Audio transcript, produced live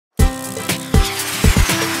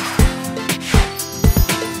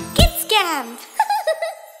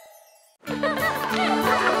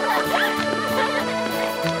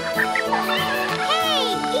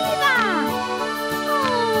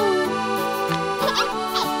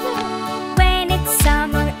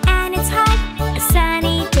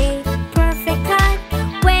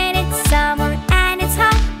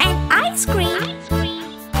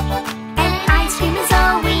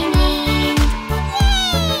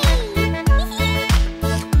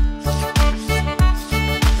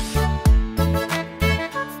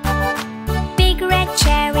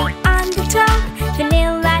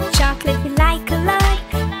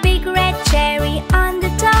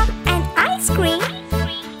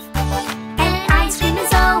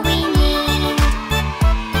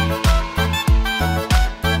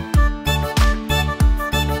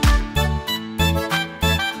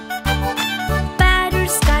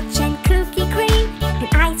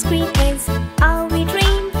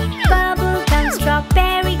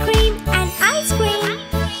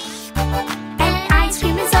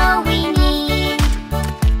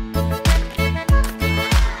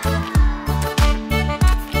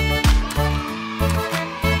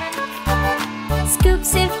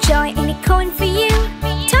Scoops of joy in a cone for you.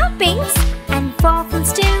 Toppings and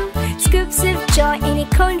waffles too. Scoops of joy in a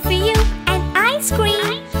cone for you. And ice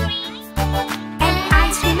cream. And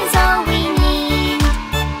ice cream is all we need.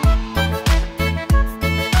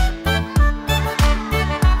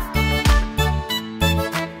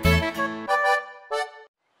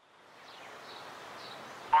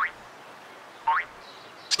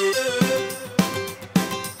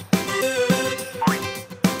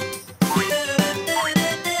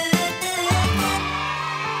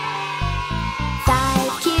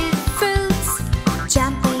 Five cute fruits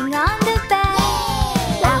jumping on the bed.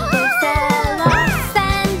 Apple fell off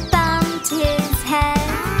and bumped his head.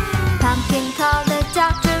 Pumpkin called the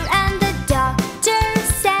doctor and the doctor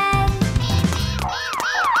said,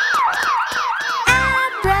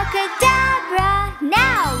 Abracadabra,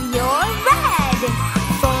 now you're red.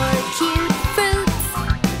 Four cute fruits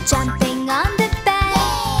jumping on the bed.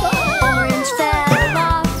 Orange fell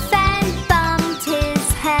off and bumped his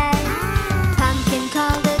head. Pumpkin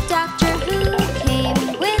called the doctor who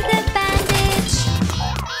came with a bandage.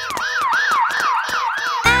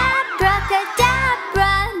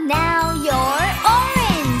 Abracadabra, now you're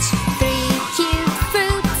orange. Three cute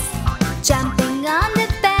fruits jumping on the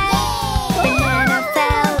bed. Banana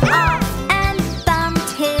fell off and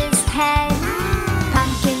bumped his head.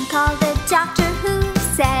 Pumpkin called the doctor who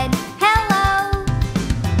said, hello.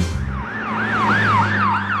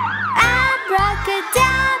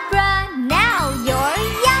 Abracadabra, now you're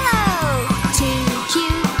yellow. Two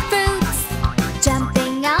cute fruits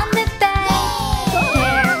jumping on the bed.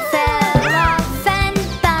 Pear fell off and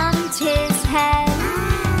bumped his head.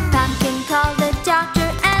 Pumpkin called the doctor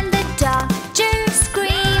and the doctor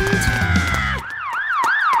screamed,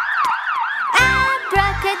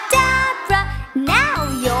 Abracadabra, now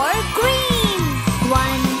you're green.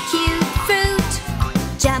 One cute fruit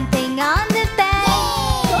jumping on the bed.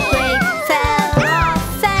 Grape fell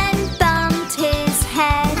off and bumped his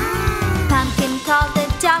head. Pumpkin called the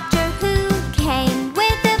doctor who came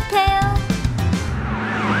with a pill.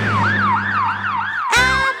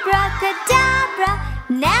 Abracadabra,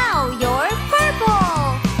 now you're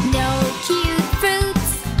purple. No cute fruits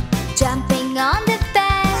jumping on the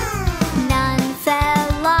bed. None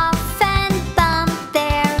fell off and bumped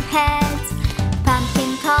their heads.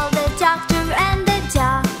 Pumpkin called the doctor and the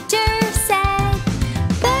doctor said,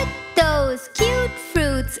 put those cute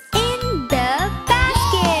fruits in the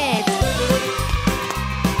basket.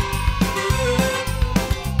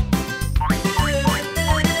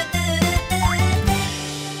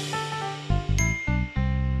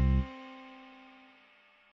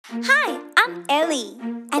 Hi, I'm Elly,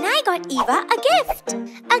 and I got Eva a gift.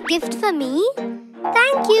 A gift for me?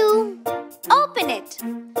 Thank you. Open it.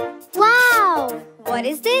 Wow! What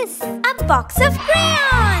is this? A box of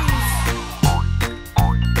crayons.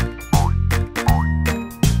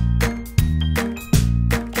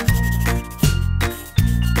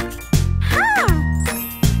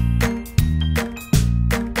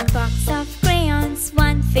 A box of crayons,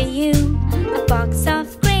 one for you. A box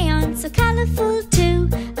of crayons, so colorful too.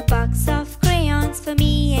 A box of crayons for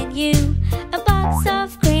me and you. A box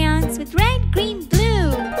of crayons with red, green,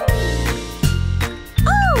 blue.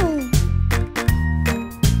 Oh!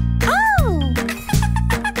 Oh!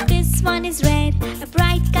 This one is red, a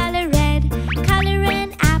bright color red. Color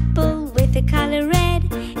an apple with a color red.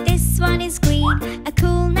 This one is green, a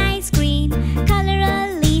cool, nice green. Color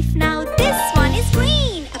a leaf, now this one is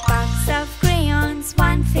green. A box of crayons,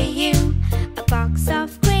 one for you. A box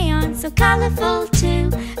of crayons, so colorful too.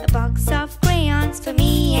 A box of crayons for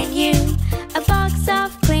me and you. A box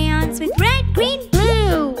of crayons with red, green,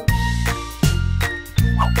 blue.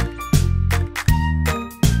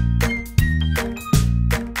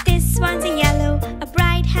 This one's a yellow, a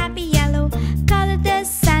bright, happy yellow. Color the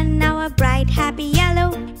sun, now a bright, happy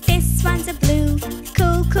yellow. This one's a blue,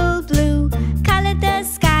 cool, cool blue. Color the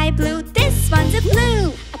sky blue, this one's a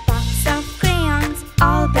blue. A box of crayons,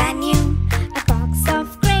 all brand new. A box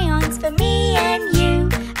of crayons for me and you.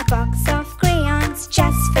 A box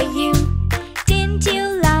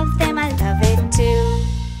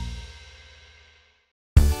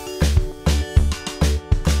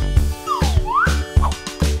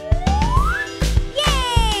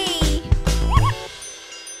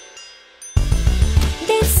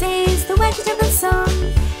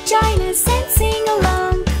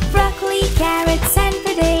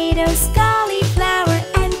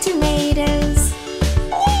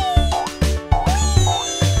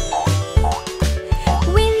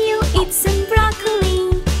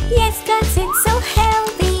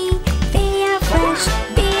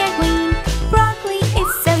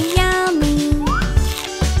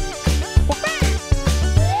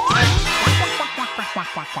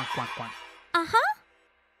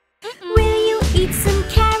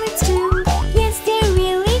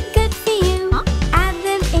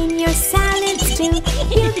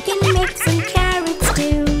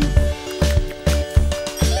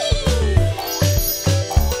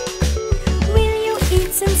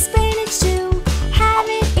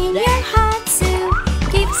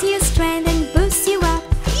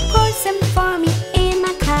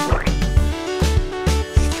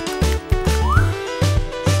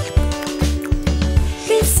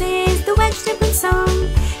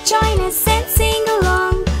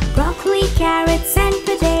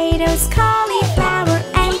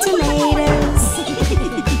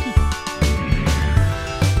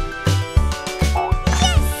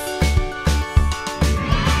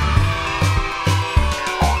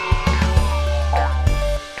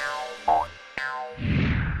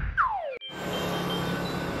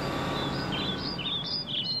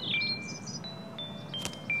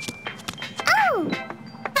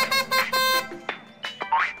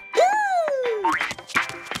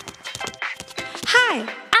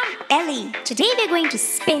we're going to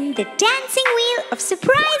spin the dancing wheel of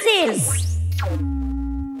surprises.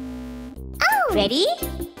 Oh. Ready?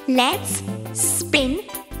 Let's spin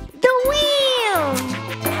the wheel.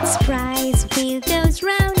 Surprise wheel goes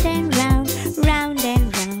round and round, round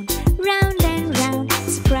and round, round and round.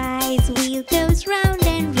 Surprise wheel goes round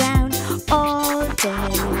and round all day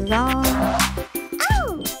long.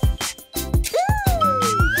 Oh!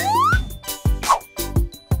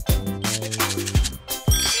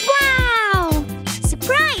 Wow!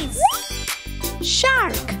 Surprise!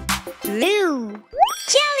 Shark, blue,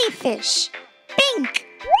 jellyfish, pink,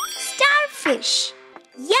 starfish,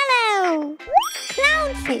 yellow,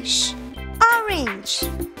 clownfish, orange.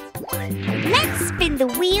 Let's spin the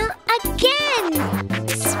wheel again.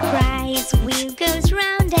 Surprise wheel goes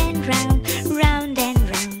round and round, round and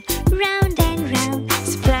round, round and round.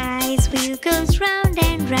 Surprise wheel goes round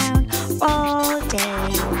and round all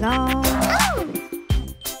day long.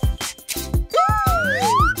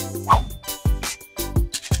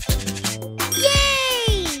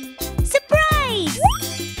 Yay! Surprise!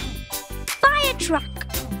 Fire truck,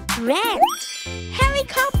 red.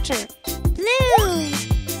 Helicopter, blue.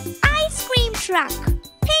 Ice cream truck,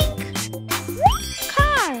 pink.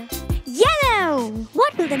 Car, yellow.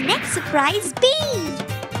 What will the next surprise be?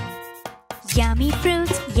 Yummy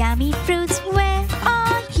fruits, where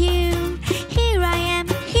are you? Here I am,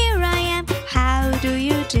 how do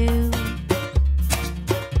you do?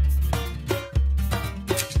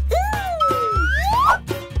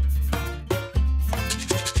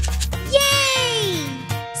 Yay!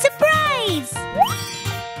 Surprise!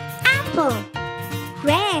 Apple,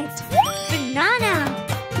 red, banana,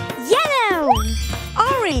 yellow,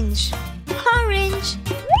 orange,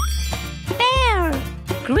 pear,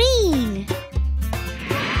 green.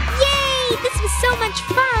 Yay! This was so much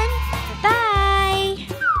fun. Bye.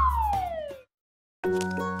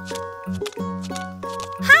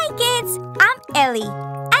 Hi kids, I'm Elly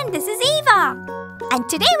and this is Eva. And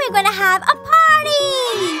today we're going to have a party.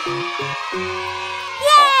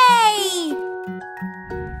 Yay!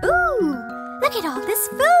 Ooh, look at all this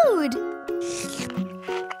food.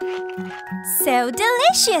 So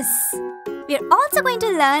delicious. We're also going to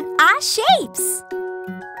learn our shapes.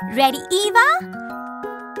 Ready, Eva?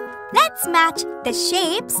 Let's match the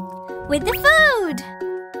shapes with the food.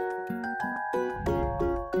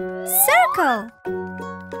 Circle.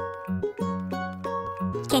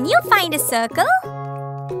 Can you find a circle?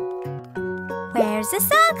 Where's a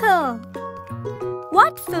circle?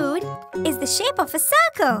 What food is the shape of a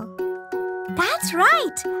circle? That's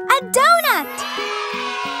right, a donut.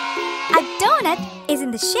 A donut is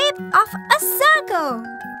in the shape of a circle.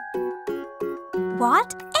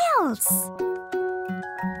 What else?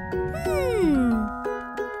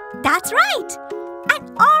 That's right, an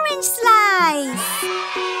orange slice.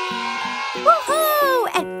 Woohoo!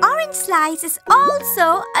 An orange slice is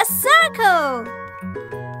also a circle.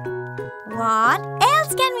 What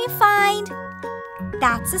else can we find?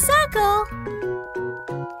 That's a circle.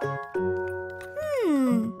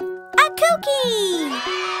 A cookie.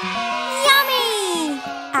 Yummy!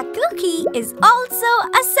 A cookie is also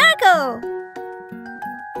a circle.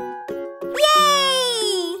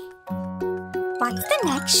 Yay! What's the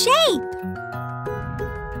next shape?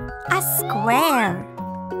 A square.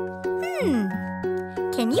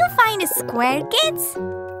 Can you find a square, kids?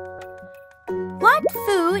 What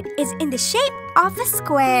food is in the shape of a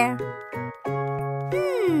square?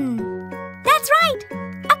 That's right,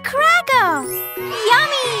 a cracker.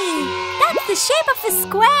 Yummy! That's the shape of a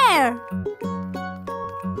square.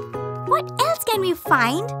 What else can we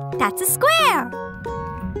find that's a square?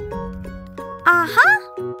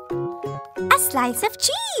 A slice of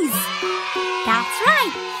cheese. That's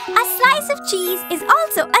right, a slice of cheese is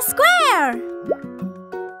also a square.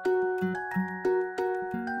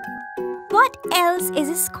 What else is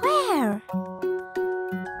a square?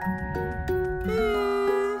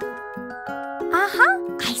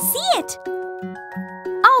 I see it.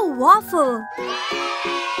 A waffle.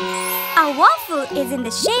 A waffle is in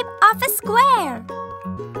the shape of a square.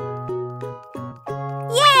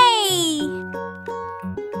 Yay!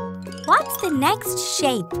 What's the next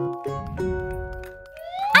shape?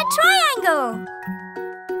 A triangle.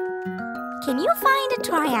 Can you find a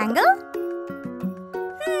triangle?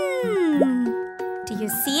 Do you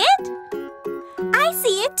see it? I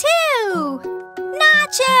see it too!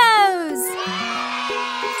 Nachos!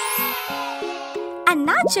 A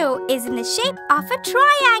nacho is in the shape of a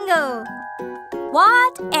triangle.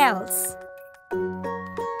 What else?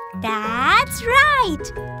 That's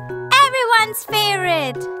right! Everyone's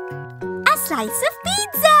favorite! A slice of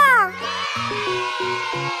pizza!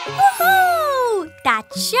 Woohoo! That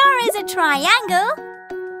sure is a triangle!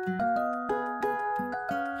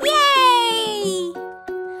 Yay!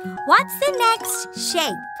 What's the next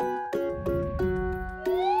shape?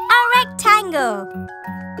 A rectangle!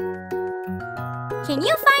 Can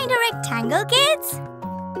you find a rectangle, kids?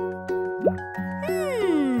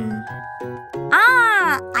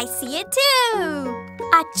 I see it too!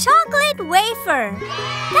 A chocolate wafer!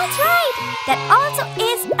 That's right! That also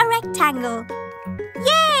is a rectangle!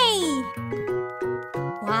 Yay!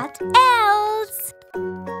 What else?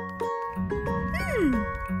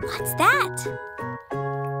 What's that?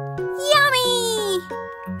 Yummy!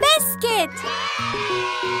 Biscuit!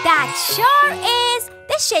 That sure is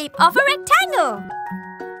the shape of a rectangle!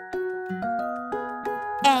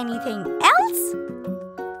 Anything else?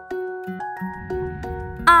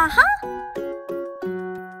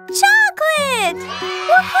 Chocolate!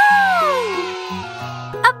 Woohoo!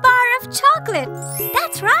 A bar of chocolate!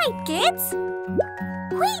 That's right, kids!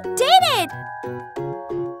 We did it!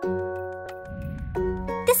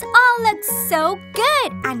 This all looks so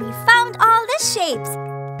good and we found all the shapes.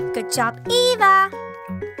 Good job, Eva!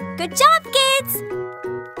 Good job, kids!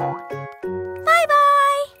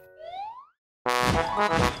 Bye-bye!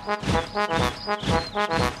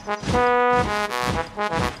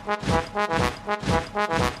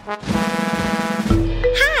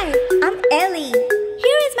 Hi, I'm Elly.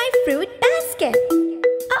 Here is my fruit basket.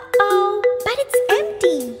 Uh-oh, but it's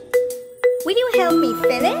empty. Will you help me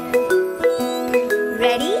fill it?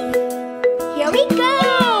 Ready? Here we go!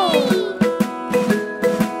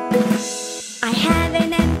 I have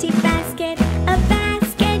an empty basket, a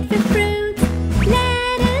basket for fruits.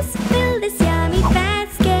 Let us fill this yummy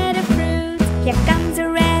basket of fruits. Here comes a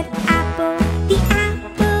red apple, the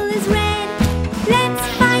apple is red. Let's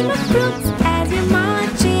find more fruits as we're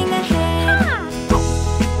marching ahead.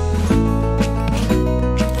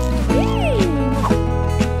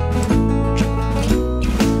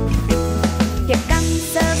 Here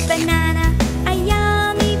comes a banana, a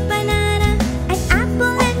yummy banana. An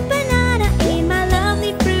apple and banana in my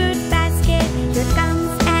lovely fruit basket. Here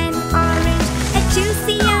comes an orange, a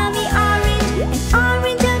juicy yummy orange. An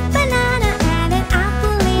orange, a banana, and an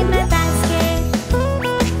apple in my basket.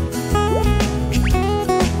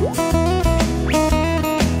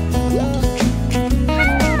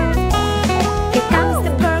 Here comes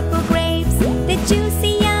the purple grapes, the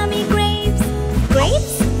juicy yummy grapes.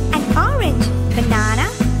 Grapes and orange, banana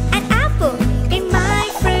and apple in my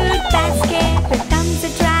fruit basket. Here comes a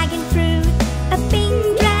dragon fruit, a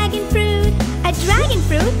pink dragon fruit. A dragon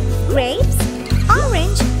fruit, grapes,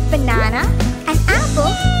 orange, banana and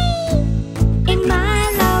apple in my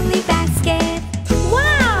lovely basket.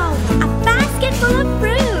 Wow! A basket full of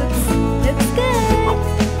fruits! Looks good!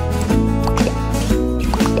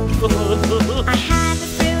 I have a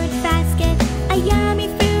fruit basket, a yummy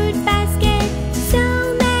fruit basket. So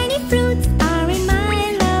many fruits are in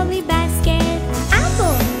my lovely basket.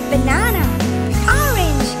 Apple, banana,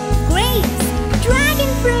 orange, grapes,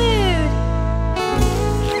 dragon fruit.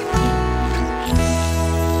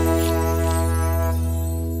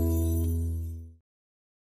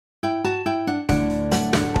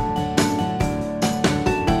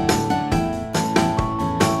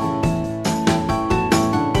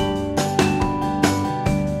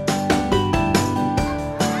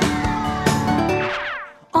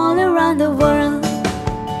 All around the world,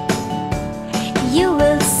 you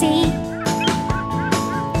will see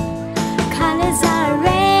colors are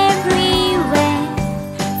everywhere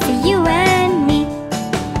for you and me.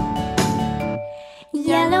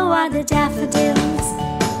 Yellow are the daffodils,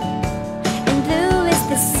 and blue is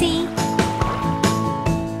the sea.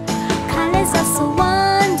 Colors are so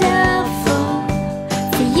wonderful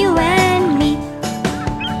for you and me.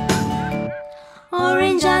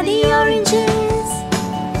 Orange are the oranges,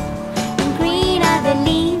 and green are the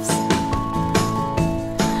leaves.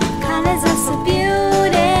 Colors are so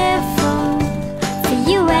beautiful for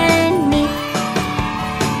you and me.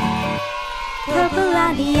 Purple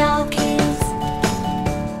are the orchids,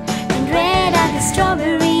 and red are the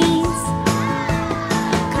strawberries.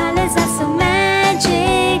 Colors are so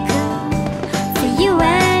magical for you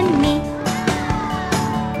and me.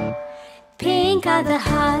 Pink are the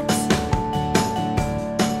hearts,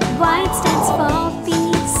 white stands for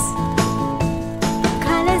peace.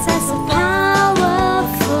 Colors are so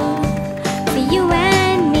powerful for you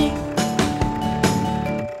and me.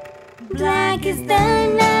 Black is the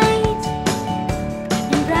night,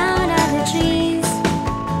 and brown are the trees.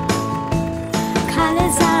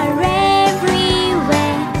 Colors are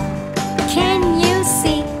everywhere, can you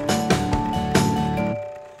see?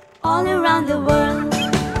 All around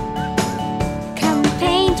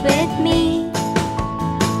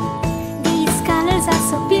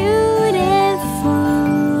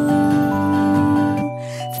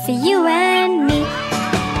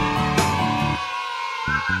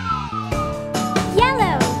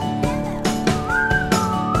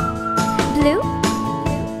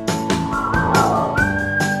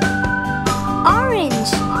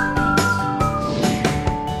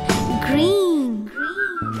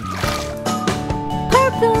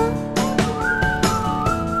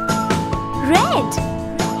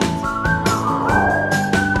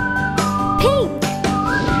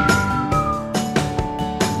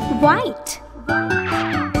white,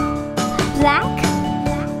 black,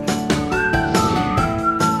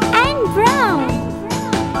 and brown.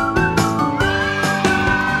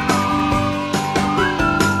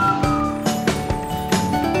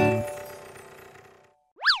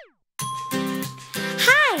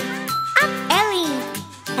 Hi, I'm Elly,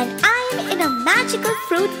 and I'm in a magical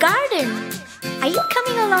fruit garden. Are you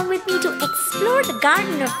coming along with me to explore the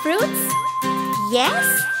garden of fruits? Yes?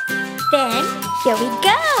 Then here we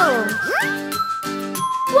go!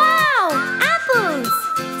 Wow! Apples!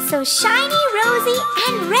 So shiny, rosy,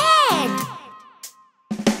 and red!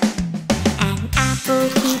 An apple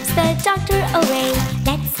keeps the doctor away.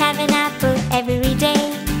 Let's have an apple every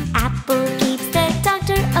day. Apple keeps the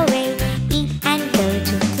doctor away. Eat and go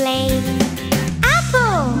to play.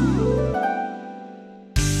 Apple!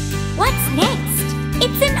 What's next?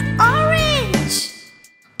 It's an orange!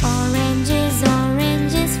 Oranges,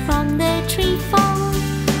 oranges from the tree fall.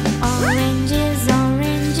 Oranges,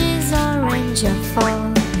 oranges, orange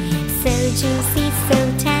fall. So juicy, so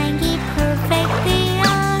tangy, perfect they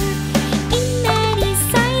are. In many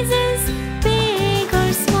sizes, big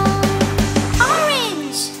or small.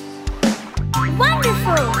 Orange!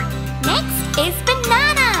 Wonderful! Next is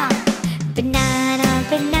banana. Banana,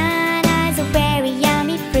 banana is a very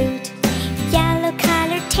yummy fruit. Yellow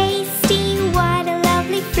color, tasty, what a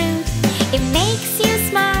lovely fruit. It makes you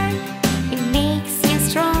smart, it makes you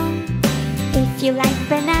strong. If you like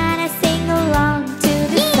banana, sing along to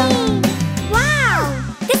the song. Wow,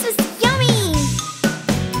 this was yummy.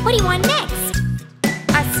 What do you want next?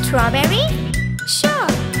 A strawberry? Sure,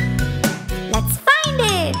 let's find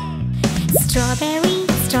it. Strawberry,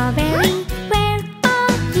 strawberry, where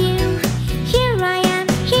are you? Here I am,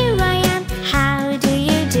 how do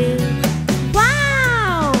you do?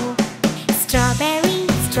 Wow! Strawberry,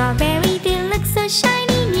 strawberry, they look so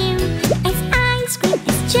shiny new. It's ice cream,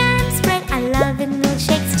 it's jam spread, I love the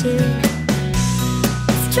milkshakes too.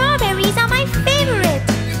 Strawberries are my favorite!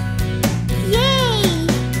 Yay!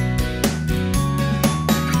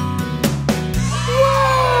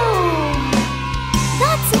 Whoa!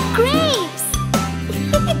 Lots of grapes!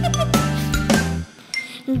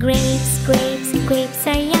 Grapes, grapes, grapes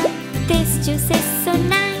are yum. This juice is so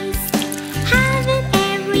nice. Have it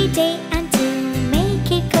every day and to make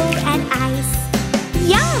it cold and ice.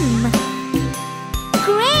 Yum!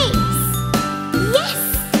 Grapes! Yes!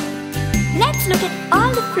 Let's look at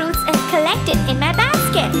all the fruits I've collected in my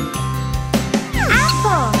basket.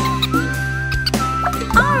 Apple,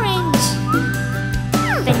 orange,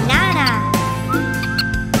 banana,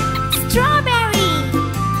 strawberry,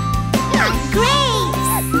 and grapes.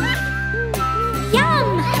 Yum!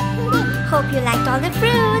 Hope you liked all the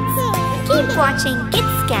fruits. Keep watching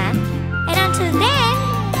KidsCamp, and until then,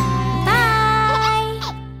 bye!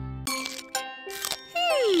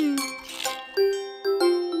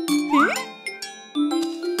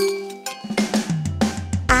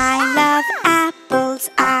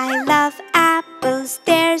 I love apples,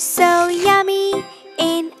 they're so yummy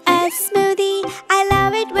in a smoothie. I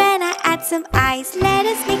love it when I add some ice. Let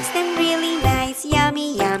us mix them really nice.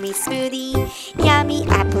 Yummy, yummy smoothie, yummy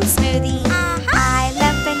apple smoothie. I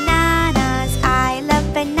love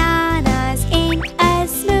bananas in a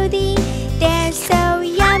smoothie. They're so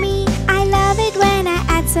yummy. I love it when I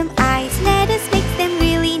add some ice. Let us mix them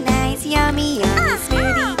really nice. Yummy, yummy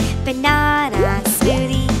smoothie, banana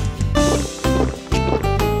smoothie.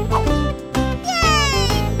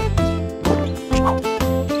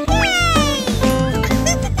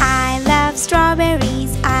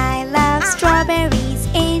 I love strawberries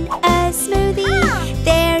in a smoothie.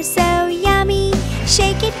 They're so yummy.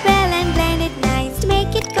 Shake it well and blend it nice to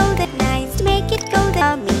make it golden nice, to make it golden.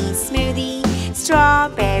 Yummy smoothie,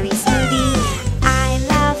 strawberry smoothie. I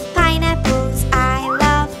love pineapples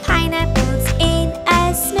in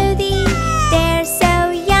a smoothie. They're so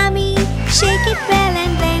yummy. Shake it well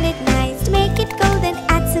and blend it nice to make it golden.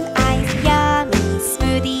 Add some ice. Yummy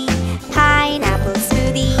smoothie, pineapple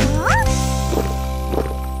smoothie.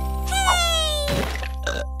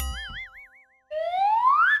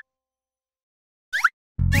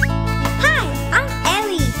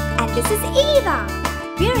 This is Eva.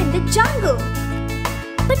 We're in the jungle.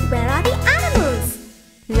 But where are the animals?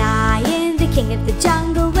 Lion, the king of the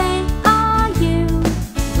jungle, where are you?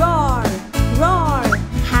 Roar, roar,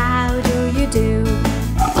 how do you do?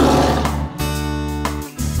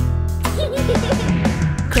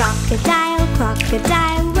 Crocodile,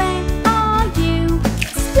 crocodile, where are you?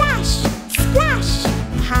 Splash, splash,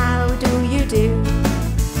 how do you do?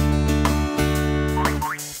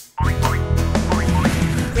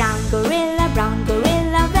 Brown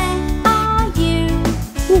gorilla, where are you?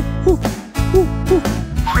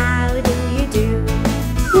 How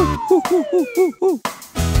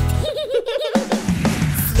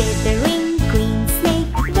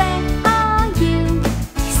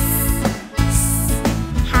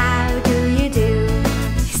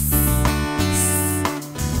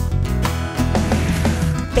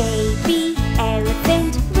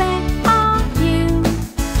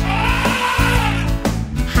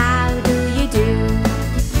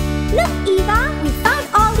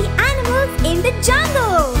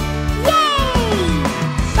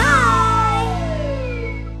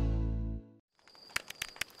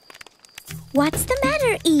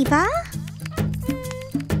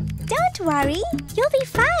worry, you'll be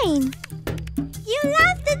fine. You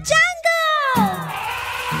love the jungle!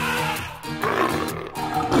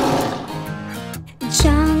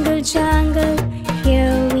 Jungle, jungle,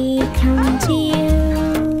 here we come to you.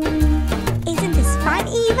 Isn't this fun,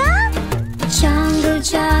 Eva? Jungle,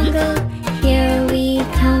 jungle, here we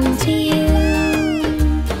come to you.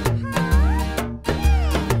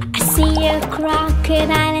 I see a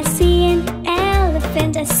crocodile, I see an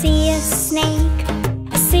elephant, I see a snake,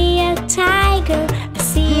 I see a tiger, I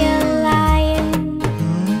see a lion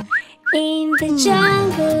in the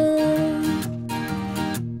jungle.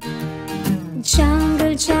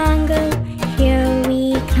 Jungle, jungle, here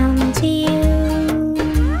we come to you.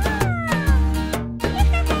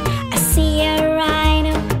 I see a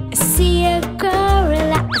rhino, I see a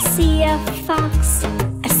gorilla, I see a fox,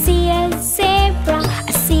 I see a zebra,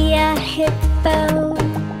 I see a hippo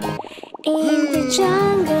in the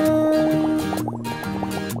jungle.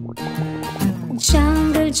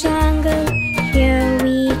 Jungle, jungle, here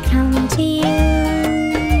we come to you.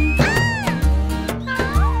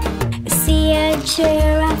 I see a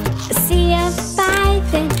giraffe, I see a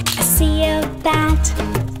python, I see a bat,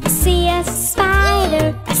 I see a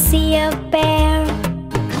spider, I see a bear.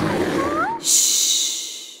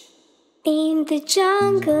 Shh! In the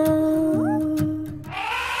jungle.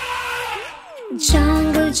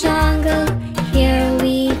 Jungle, jungle, here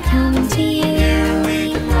we come to you.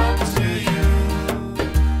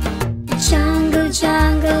 Jungle,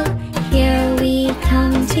 jungle, here we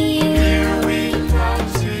come to you.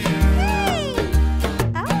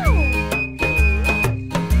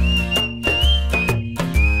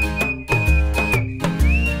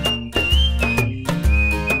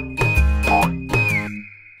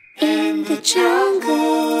 In the jungle.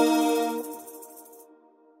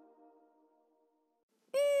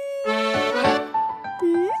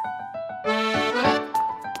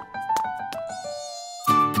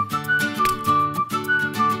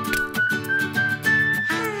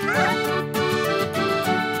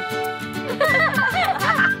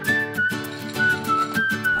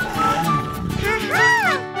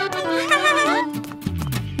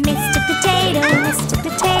 Mr.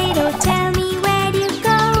 Potato, tell me where you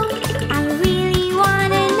go. I really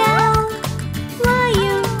wanna know. Were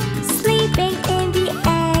you sleeping in the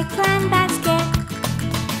eggplant basket?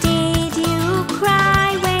 Did you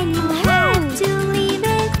cry when you had to leave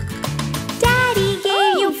it? Daddy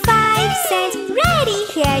gave you 5 cents. Ready,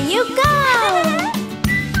 here you go.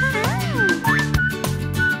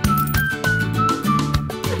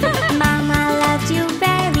 Mama loved you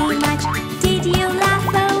very much. Did you laugh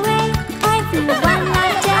away? Everyone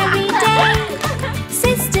laughed every day.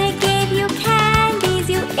 Sister gave you candies,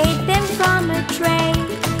 you ate them from a tray.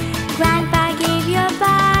 Grandpa gave you a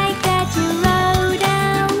bike that you rode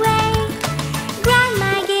away.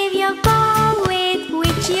 Grandma gave you a ball with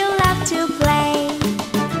which you love to play.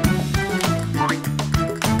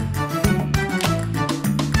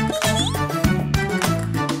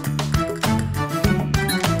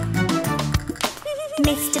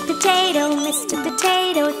 Mr.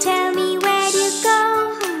 Potato, tell me where you go.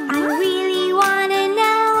 I really wanna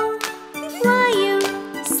know. Were you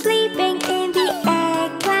sleeping in the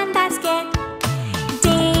eggplant basket?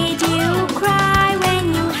 Did you cry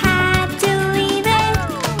when you had to leave it?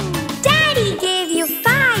 Daddy gave you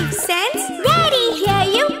 5 cents. Ready, here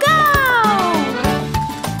you go.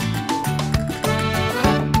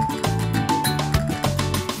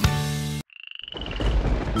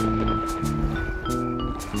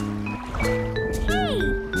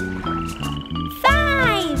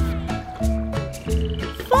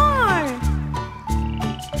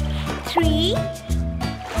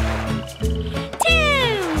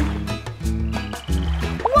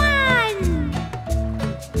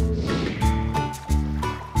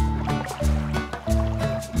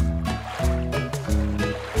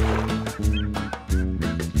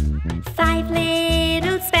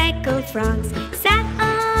 Frogs sat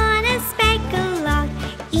on a speckled log,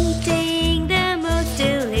 eating the most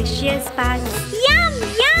delicious bugs. Yum,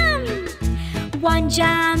 yum! One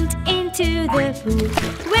jumped into the pool,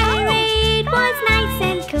 where it was nice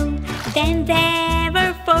and cool. Then there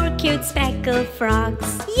were 4 cute speckled frogs.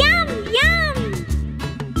 Yum, yum!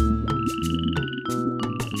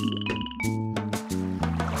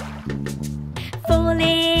 4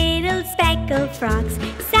 little speckled frogs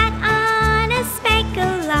sat on a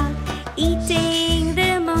speckled log, eating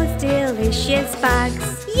the most delicious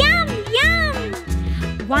bugs. Yum, yum!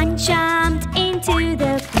 One jumped into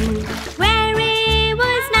the pool, where it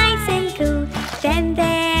was nice and cool. Then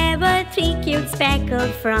there were 3 cute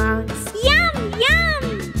speckled frogs. Yum, yum!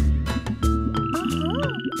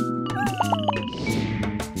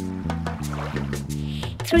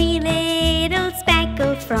 Three little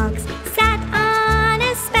speckled frogs sat on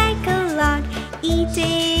a speckled log,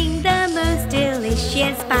 eating the most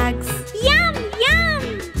delicious bugs. Yum,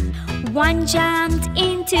 yum! One jumped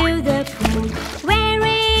into the pool where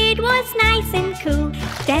it was nice and cool.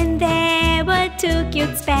 Then there were two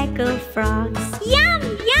cute speckled frogs. Yum,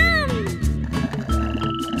 yum!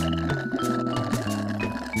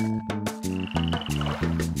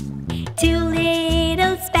 Two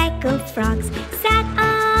little speckled frogs sat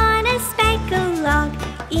on a speckled log,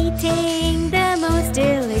 eating the most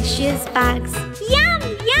delicious bugs. Yum,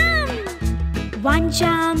 yum! One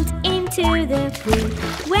jumped into the pool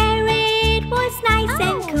where it was nice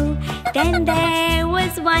and cool. Then there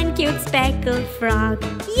was one cute speckled frog.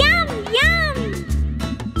 Yum, yum!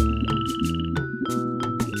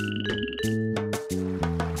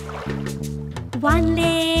 One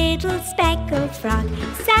little speckled frog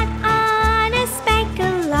sat on a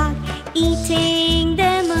speckled log, eating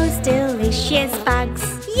the most delicious bugs.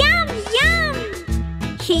 Yum, yum!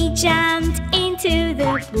 He jumped into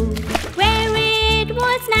the pool where it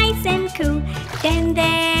was nice and cool. Then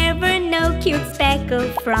there were no cute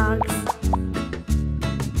speckled frogs.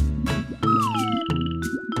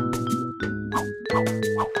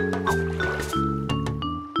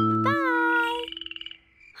 Bye!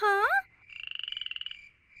 Huh?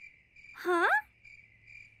 Huh?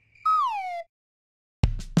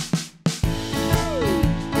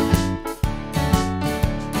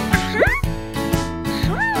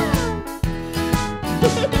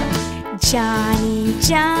 Johny,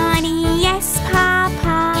 Johny, yes,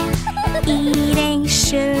 Papa. Eating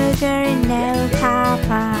sugar, no,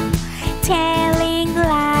 Papa. Telling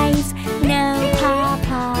lies, no,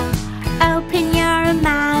 Papa. Open your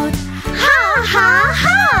mouth, ha, ha,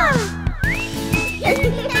 ha!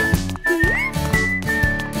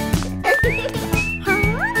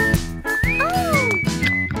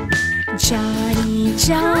 Johny,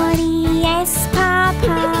 Johny, yes,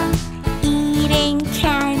 Papa. Eating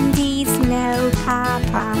candies, no,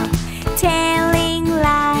 Papa. Telling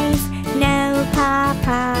lies, no,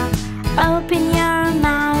 Papa. Open your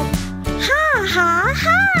mouth, ha, ha,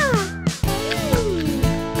 ha!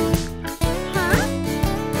 Huh?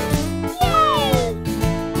 Yay!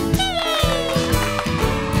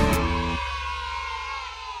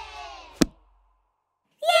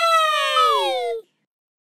 Yay!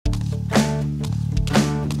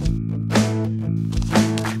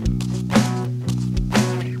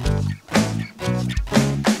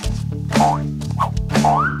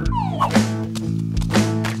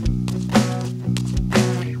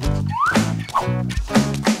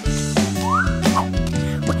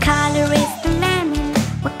 What color is the lemon?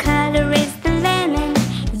 What color is the lemon?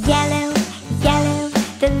 Yellow, yellow.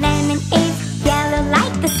 The lemon is yellow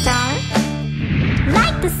like the star,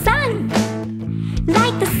 like the sun,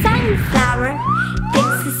 like the sunflower.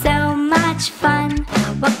 This is so much fun.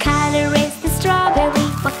 What color is the strawberry?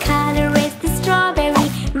 What color is the strawberry?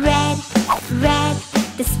 Red, red.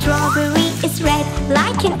 The strawberry is red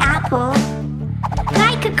like an apple,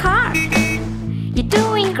 like a car. You're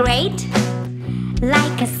doing great,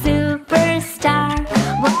 like a superstar.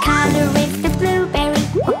 What color is the blueberry?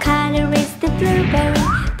 What color is the blueberry?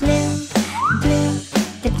 Blue, blue.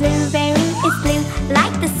 The blueberry is blue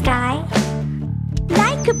like the sky,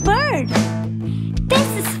 like a bird. This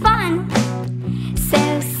is fun,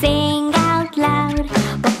 so sing out loud.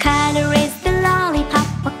 What color is the lollipop?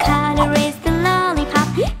 What color is the lollipop?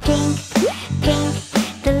 Pink, pink.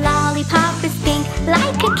 The lollipop is pink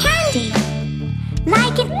like a candy,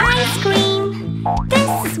 like an ice cream.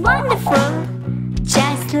 This is wonderful,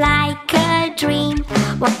 just like a dream.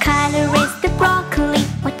 What color is the broccoli?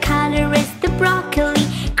 What color is the broccoli?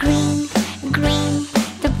 Green, green.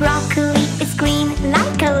 The broccoli is green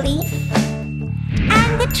like a leaf.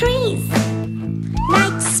 And the trees,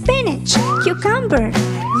 like spinach, cucumber,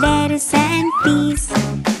 lettuce and peas.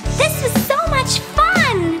 This was so much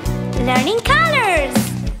fun, learning colors.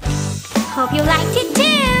 Hope you liked it too.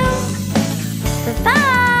 Bye-bye.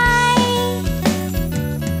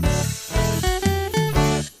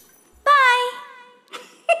 Bye.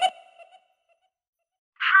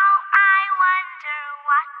 How I wonder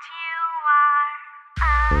what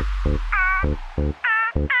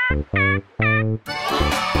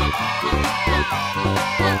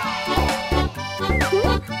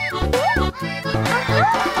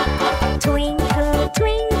Twinkle,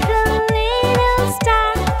 twinkle, little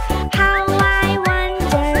star, how I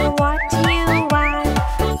wonder what you are.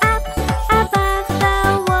 Up above the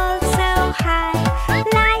world so high,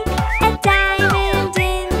 like a diamond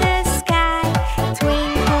in the sky.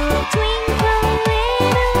 Twinkle, twinkle,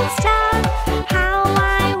 little star, how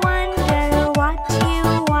I wonder what you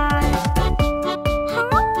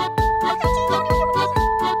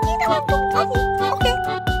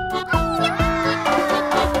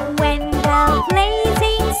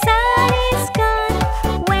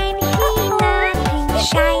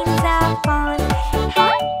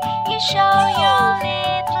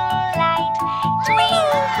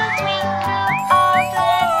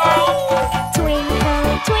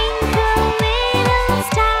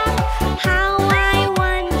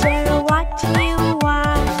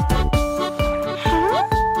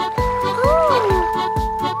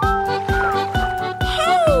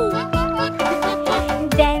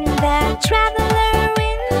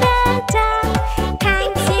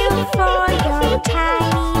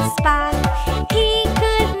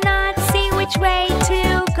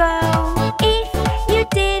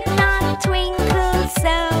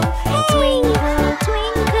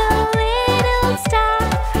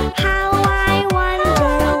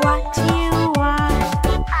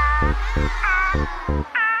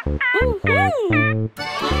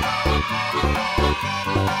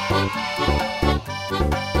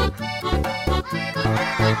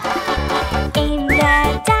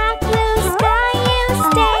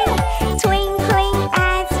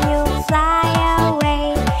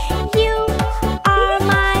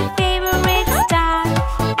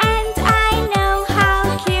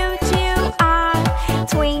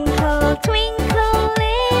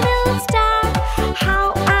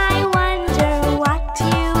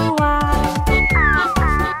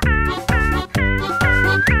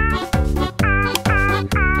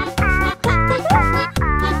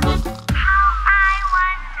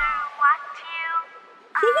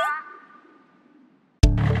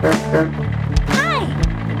Hi,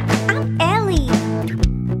 I'm Elly,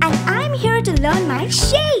 and I'm here to learn my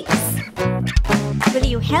shapes. Will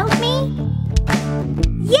you help me?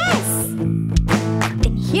 Yes!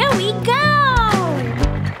 Then here we go!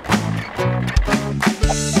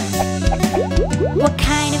 What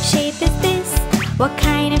kind of shape is this? What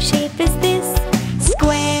kind of shape is this?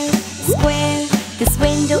 Square, square. This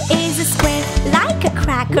window is a square, like a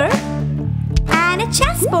cracker. And a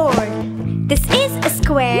chessboard. This is a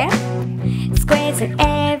square. Squares are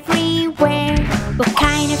everywhere. What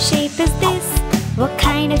kind of shape is this? What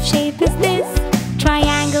kind of shape is this?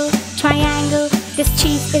 Triangle, triangle. This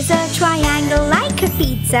cheese is a triangle, like a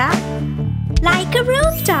pizza. Like a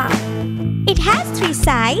rooftop. It has 3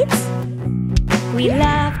 sides. We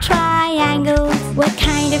love triangles. What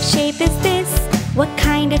kind of shape is this? What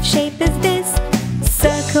kind of shape is this?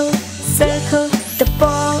 Circle, circle. The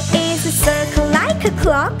ball is a circle, like a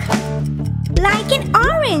clock. Like an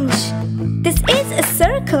orange. This is a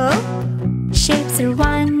circle. Shapes are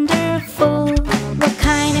wonderful. What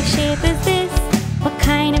kind of shape is this? What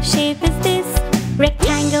kind of shape is this?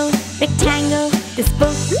 Rectangle, rectangle. This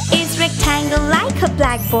book is rectangle, like a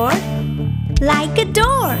blackboard. Like a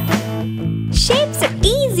door. Shapes are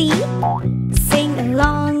easy. Sing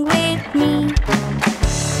along with me.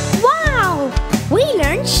 Wow! We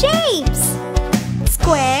learned shapes.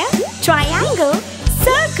 Square, triangle,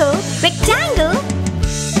 circle, rectangle.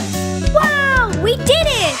 Wow! We did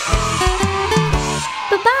it!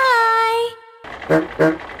 Bye-bye!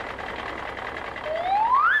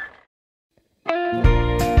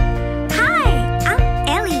 Hi, I'm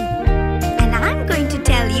Elly, and I'm going to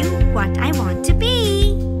tell you what I want to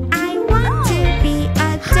be. I want to be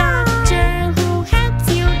a doctor who helps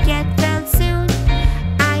you get well soon.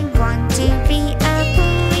 I want to be a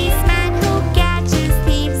policeman who catches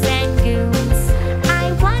thieves and goons.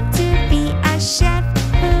 I want to be a chef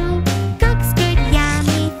who cooks good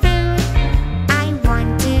yummy food. I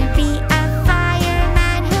want to be a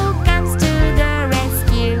fireman who comes to the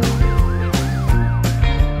rescue.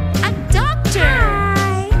 A doctor.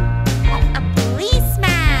 Hi. A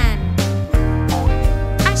policeman.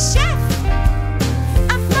 A chef.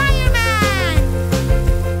 A fireman.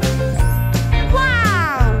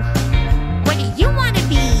 Wow! What do you want to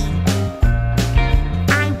be?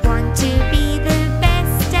 I want to be the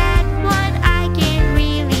best at what I can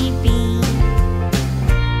really be.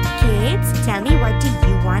 Kids, tell me, what do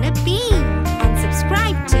you want to be? And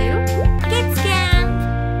subscribe to KidsCamp.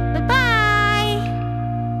 Bye-bye!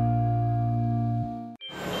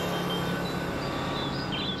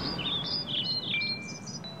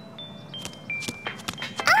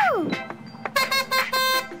 Oh!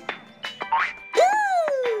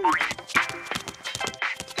 Ooh!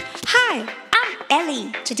 Hi, I'm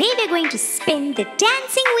Elly. Today we're going to spin the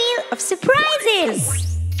dancing wheel of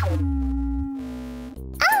surprises.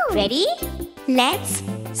 Oh! Ready? Let's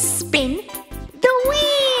spin the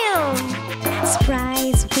wheel.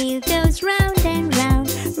 Surprise wheel goes round and round,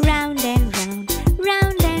 round and round,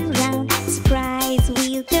 round and round. Surprise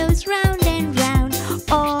wheel goes round and round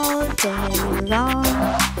all day long.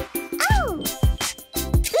 Oh!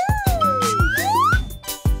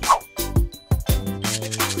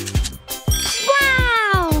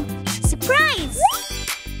 Wow! Surprise!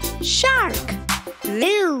 Shark,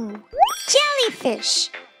 blue, jellyfish,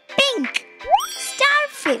 pink,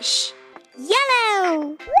 starfish,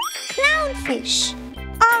 yellow, clownfish,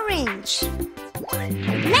 orange.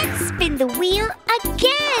 Let's spin the wheel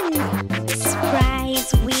again.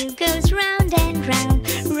 Surprise wheel goes round and round,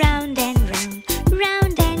 round and round,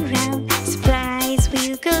 round and round. Surprise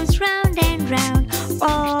wheel goes round and round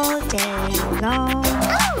all day long.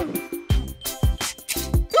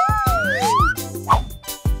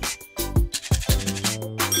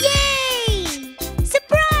 Yay!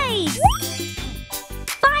 Surprise!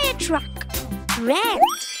 Fire truck, red.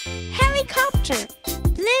 Helicopter,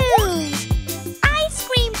 blue. Ice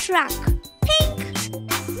cream truck, pink.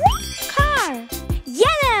 Car,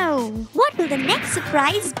 yellow. What will the next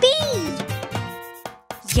surprise be?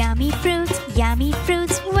 Yummy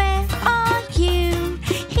fruits, where are you?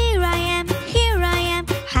 Here I am,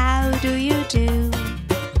 how do you do?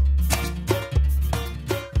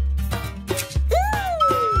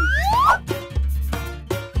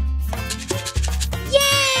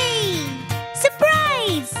 Yay!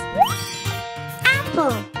 Surprise!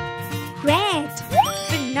 Apple, red,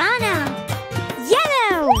 banana,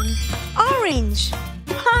 yellow, orange,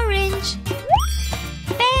 orange,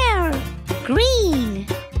 pear, green.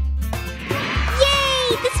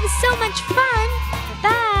 Yay! This was so much fun.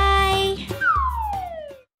 Bye.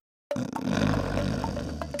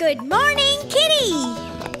 Good morning, Kitty.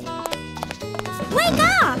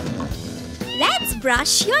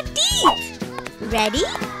 brush your teeth. Ready?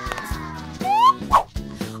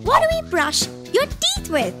 What do we brush your teeth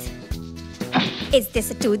with? Is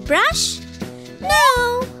this a toothbrush?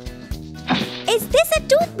 No. Is this a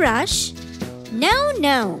toothbrush? No,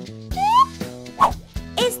 no.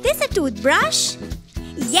 Is this a toothbrush?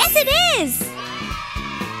 Yes, it is!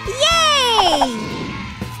 Yay!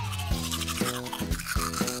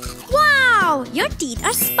 Wow! Your teeth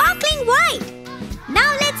are sparkling white.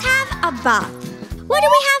 Now let's have a bath. What do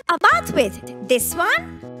we have a bath with? This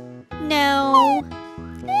one? No.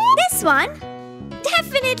 This one?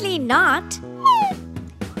 Definitely not.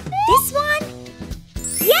 This one?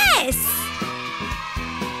 Yes!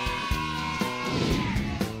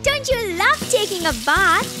 Don't you love taking a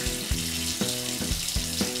bath?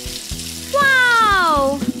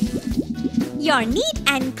 Wow! You're neat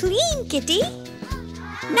and clean, kitty.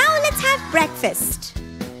 Now let's have breakfast.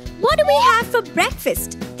 What do we have for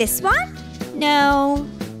breakfast? This one? No.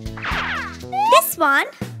 This one?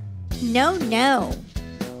 No, no.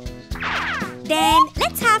 Then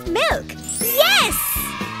let's have milk. Yes!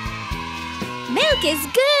 Milk is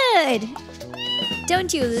good.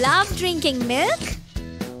 Don't you love drinking milk?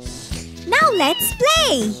 Now let's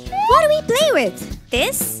play. What do we play with?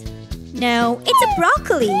 This? No, it's a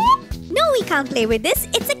broccoli. No, we can't play with this.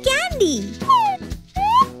 It's a candy.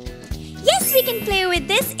 Yes, we can play with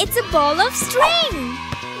this. It's a ball of string.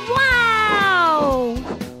 Wow!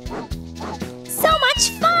 So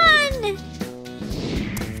much fun!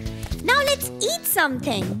 Now let's eat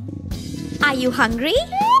something. Are you hungry?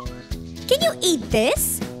 Can you eat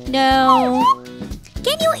this? No.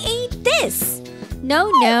 Can you eat this? No,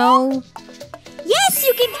 no. Yes,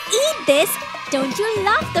 you can eat this. Don't you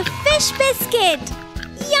love the fish biscuit?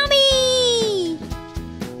 Yummy!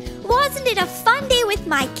 Wasn't it a fun day with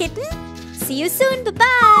my kitten? See you soon.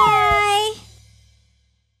 Bye-bye.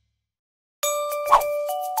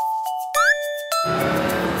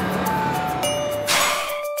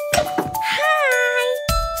 Hi!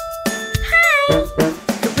 Hi!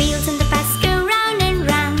 The wheels in the bus go round and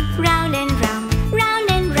round, round and round, round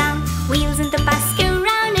and round. Wheels in the bus go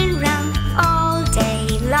round and round all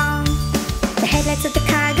day long. The headlights of the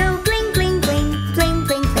car go bling, bling, bling, bling,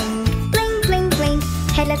 bling, bling, bling, bling, bling.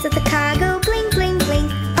 Headlights of the car go bling, bling,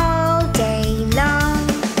 bling all day long.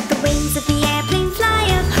 The wings of the airplane fly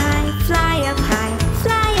up high, fly up high,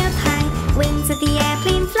 fly up high. Wings of the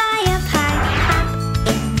airplane fly up high, up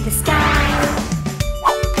in the sky.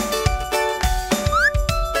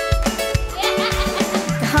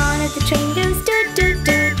 The horn of the train goes doot, doot,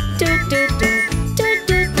 doot, doot, doot, doot, doot,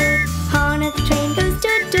 doot, doot. Horn of the train goes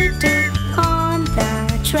doot, doot, doot on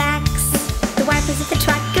the tracks. The wipers of the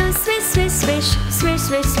truck go swish, swish, swish, swish,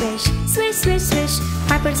 swish, swish, swish, swish, swish.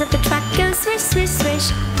 Wipers of the truck go swish, swish,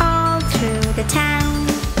 swish all through the town.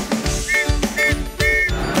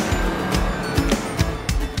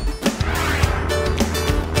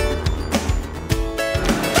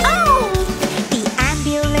 Oh! The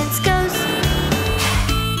ambulance goes.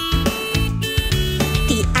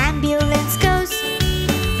 The ambulance goes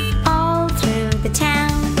all through the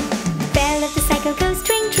town. Bell of the cycle goes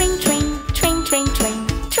tring, tring, tring, tring, tring, tring,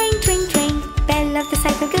 tring, tring, tring. Bell of the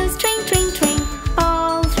cycle goes tring, tring, tring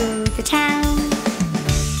all through the town.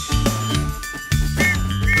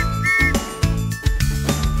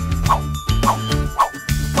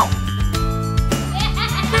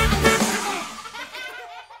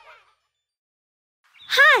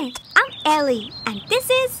 Hi, I'm Elly, and this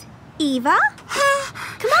is Eva.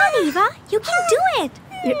 Come on, Eva, you can do it.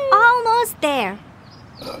 You're almost there.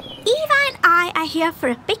 Eva and I are here for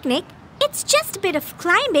a picnic. It's just a bit of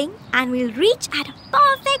climbing, and we'll reach at a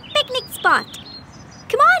perfect picnic spot.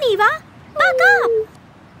 Come on, Eva, back up.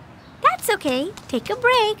 That's okay, take a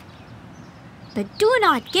break. But do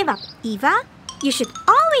not give up, Eva. You should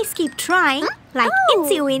always keep trying, like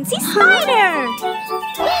Incy Wincy Spider.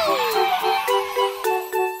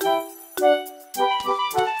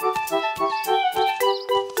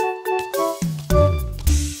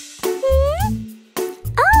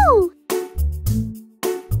 Oh!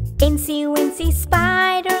 Incy Wincy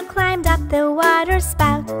Spider climbed up the water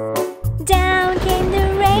spout. Down came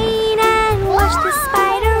the rain and washed the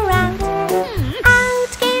spider out.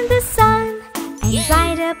 Out came the sun and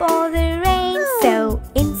dried up all the rain. So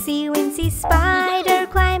Incy Wincy Spider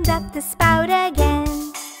climbed up the spout again.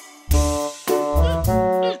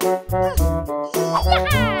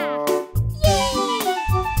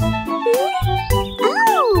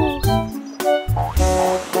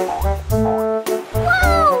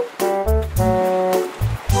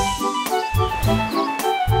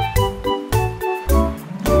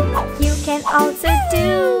 Also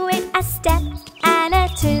do it a step and a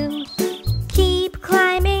two. Keep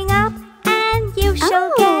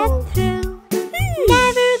shall get through.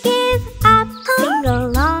 Never give up. Sing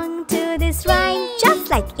along to this rhyme. Just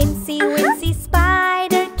like Incy, Wincy,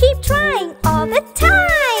 Spider. Keep trying all the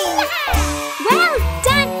time. Well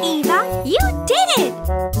done, Eva. You did it.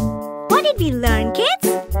 What did we learn, kids?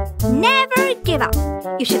 Never give up.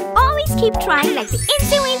 You should always keep trying like the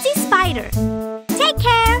Incy Wincy Spider. Take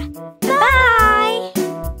care. Bye.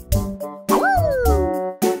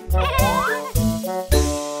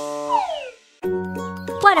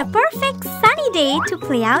 What a perfect sunny day to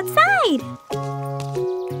play outside.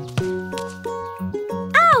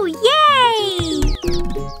 Oh, yay!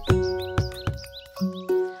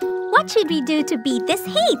 What should we do to beat this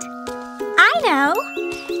heat? I know.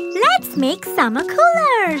 Let's make summer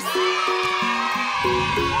coolers.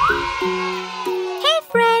 Hey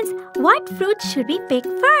friends, what fruit should we pick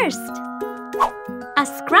first? A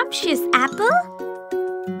scrumptious apple?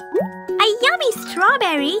 A yummy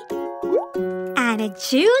strawberry? And a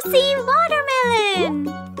juicy watermelon!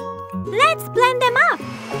 Let's blend them up!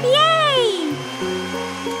 Yay!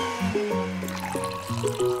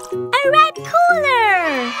 A red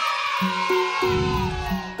cooler!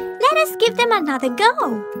 Let us give them another go.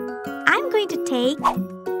 I'm going to take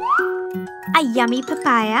a yummy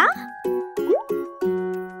papaya,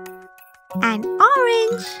 an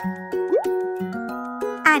orange,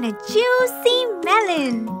 and a juicy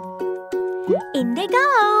melon. In they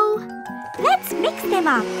go. Let's mix them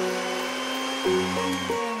up.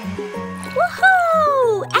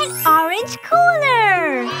 Woohoo! An orange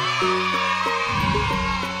cooler!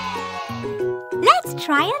 Let's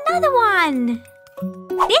try another one.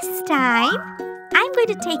 This time, I'm going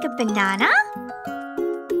to take a banana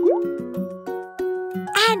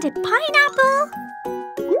and a pineapple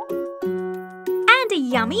and a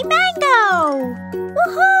yummy mango.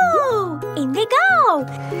 Woohoo! In they go.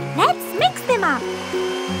 Let's mix them up.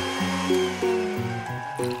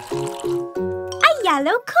 A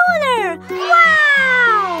yellow cooler.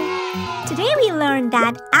 Wow! Today we learned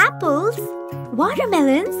that apples,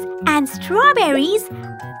 watermelons, and strawberries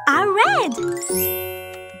are red.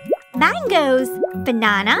 Mangoes,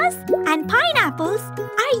 bananas, and pineapples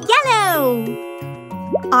are yellow.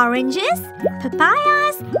 Oranges,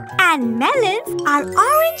 papayas, and melons are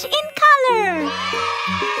orange in color.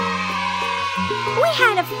 We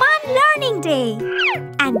had a fun learning day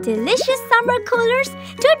and delicious summer coolers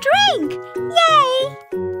to drink. Yay!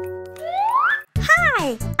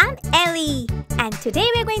 Hi, I'm Elly, and today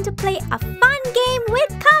we're going to play a fun game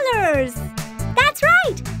with colors. That's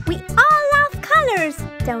right, we all love colors,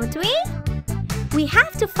 don't we? We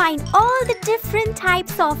have to find all the different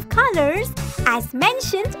types of colors as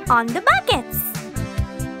mentioned on the buckets.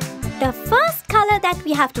 The first color that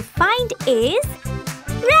we have to find is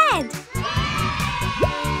red.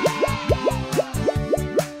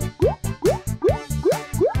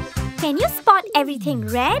 Can you spot everything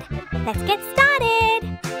red? Let's get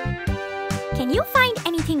started. Can you find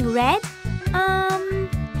anything red?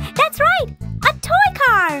 That's right! A toy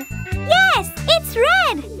car! Yes, it's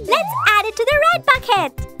red! Let's add it to the red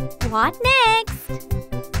bucket. What next?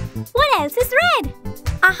 What else is red?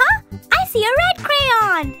 Uh-huh! I see a red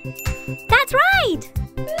crayon! That's right!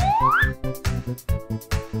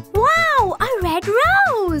 Wow! A red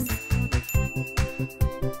rose!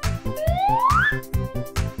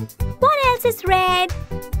 What else is red?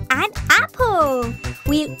 An apple!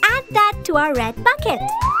 We'll add that to our red bucket.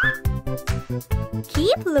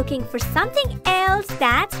 Keep looking for something else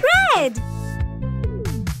that's red.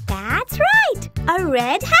 That's right! A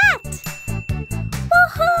red hat!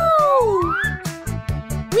 Woohoo!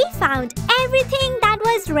 We found everything that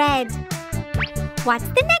was red. What's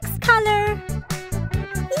the next color?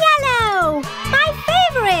 Yellow! My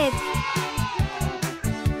favorite!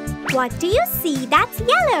 What do you see that's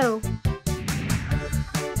yellow?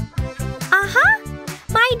 Uh-huh!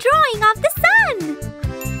 My drawing of the sun!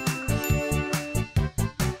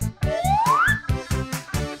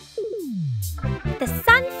 The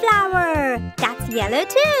sunflower! That's yellow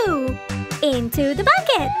too! Into the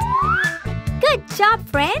bucket! Good job,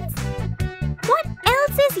 friends! What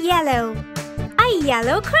else is yellow? A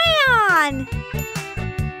yellow crayon!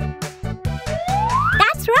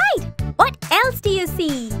 That's right! What else do you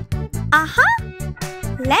see? Uh-huh!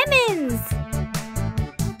 Lemons!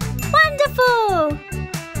 Wonderful!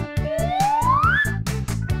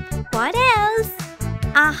 What else?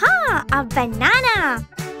 Aha! A banana!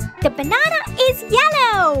 The banana is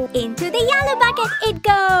yellow! Into the yellow bucket it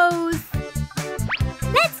goes!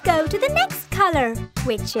 Let's go to the next color,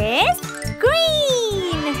 which is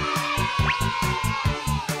green!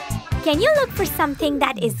 Can you look for something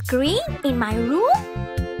that is green in my room?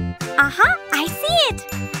 Aha! I see it!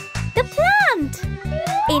 The the plant.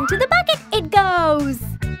 Into the bucket it goes.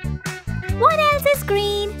 What else is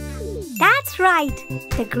green? That's right,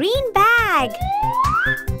 the green bag.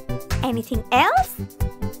 Anything else?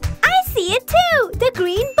 I see it too, the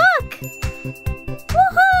green book.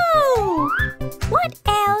 Woohoo! What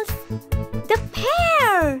else? The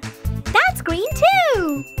pear. That's green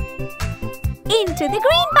too. Into the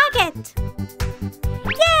green bucket.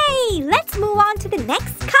 Yay! Let's move on to the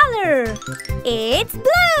next color. It's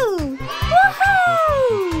blue.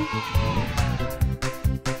 Woohoo!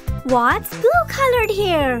 What's blue colored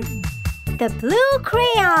here? The blue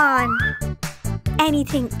crayon.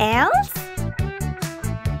 Anything else?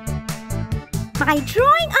 My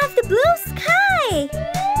drawing of the blue sky.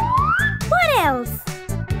 What else?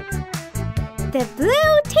 The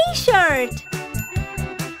blue t-shirt.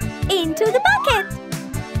 Into the bucket.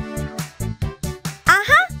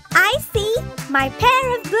 I see my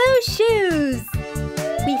pair of blue shoes.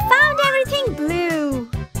 We found everything blue.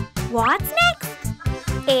 What's next?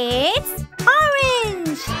 It's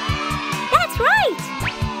orange. That's right.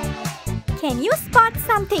 Can you spot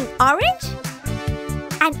something orange?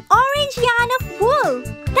 An orange yarn of wool.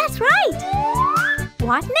 That's right.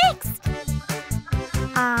 What next?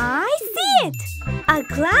 I see it. A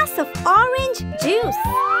glass of orange juice.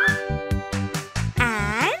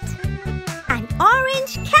 And an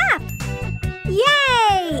orange cap.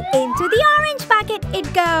 Yay! Into the orange bucket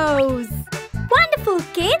it goes. Wonderful,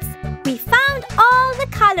 kids. We found all the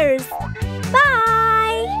colors.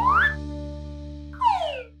 Bye!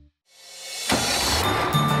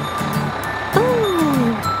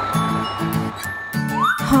 Ooh.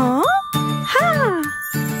 Huh? Ha!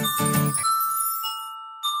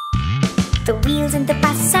 The wheels in the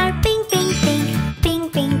bus are ping, ping, ping. Ping,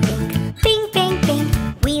 ping, ping. Ping, ping, ping.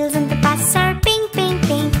 Wheels in the bus are ping, ping,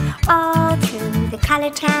 ping. All through the color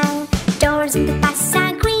town. Doors in the bus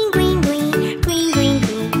are green, green, green. Green, green,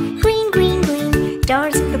 green. Green, green, green.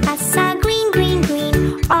 Doors in the bus are green, green,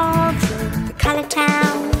 green. All through the color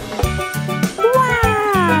town.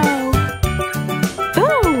 Wow!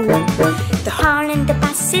 Oh! The horn in the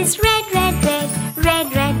bus is red, red, red.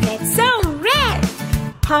 Red, red, red. So red!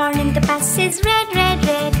 Horn in the bus is red, red,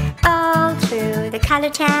 red. All through the color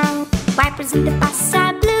town. Wipers in the bus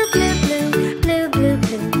are blue, blue, blue. Blue, blue,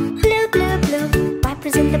 blue. Blue, blue, blue.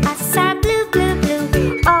 Wipers in the bus are blue, blue,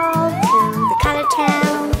 blue. All through the color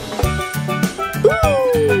town. Ooh!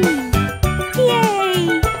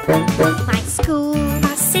 Yay! My school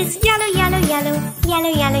bus is yellow, yellow, yellow. Yellow,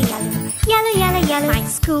 yellow, yellow. Yellow, yellow, yellow. My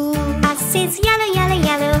school bus is yellow, yellow,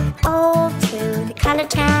 yellow. All through the color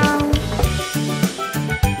town.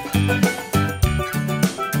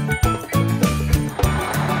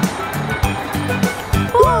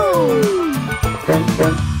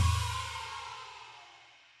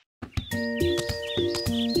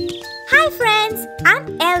 Hi friends, I'm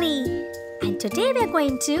Elly and today we're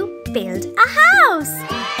going to build a house.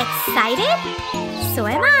 Excited? So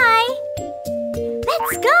am I.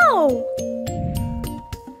 Let's go!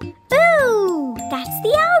 Ooh, that's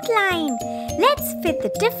the outline. Let's fit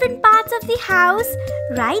the different parts of the house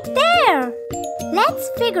right there. Let's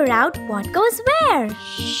figure out what goes where.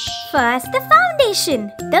 First, the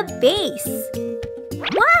foundation, the base.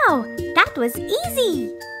 Wow, that was easy.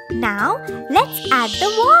 Now, let's add the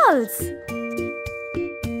walls.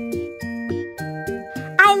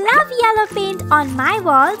 I love yellow paint on my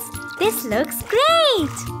walls. This looks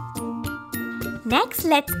great. Next,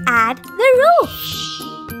 let's add the roof.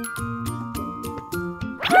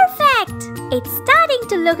 Perfect! It's starting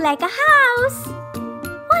to look like a house.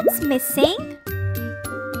 What's missing?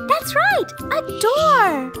 That's right, a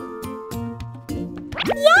door.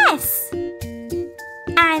 Yes!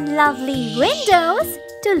 And lovely windows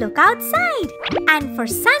to look outside and for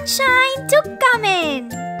sunshine to come in.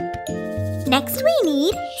 Next we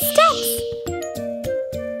need steps.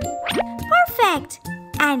 Perfect!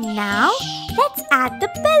 And now let's add the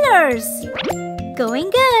pillars. Going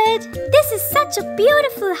good. This is such a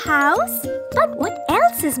beautiful house. But what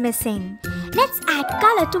else is missing? Let's add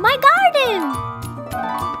color to my garden.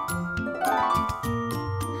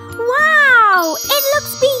 Wow! It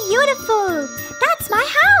looks beautiful. That's my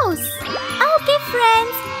house. Okay,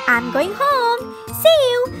 friends. I'm going home. See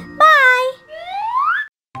you. Bye.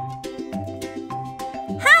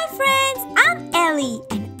 Hi, friends. I'm Elly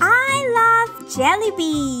and I love jelly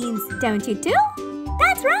beans. Don't you too?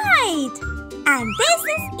 That's right. And this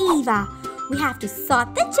is Eva. We have to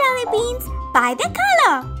sort the jelly beans by the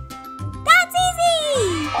color. That's easy.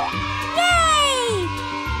 Yay!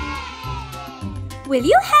 Will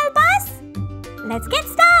you help us? Let's get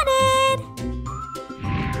started.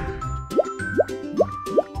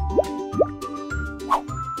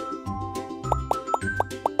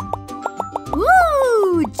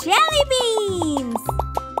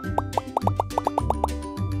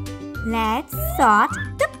 sort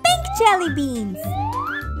the pink jelly beans.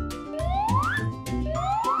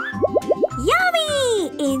 Yummy!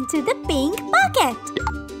 Into the pink bucket.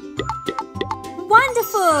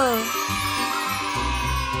 Wonderful!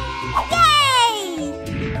 Yay!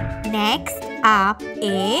 Next up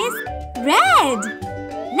is red.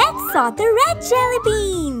 Let's sort the red jelly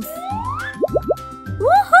beans.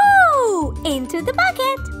 Woohoo! Into the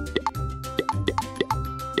bucket.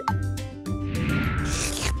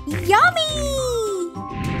 Yummy!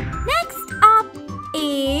 Next up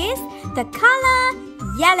is the color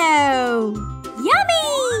yellow.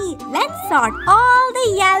 Yummy! Let's sort all the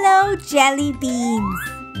yellow jelly beans.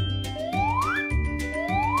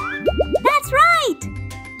 That's right!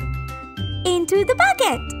 Into the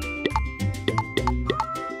bucket.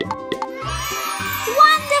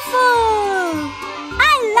 Wonderful!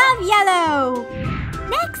 I love yellow.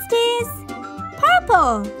 Next is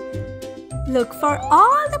purple. Look for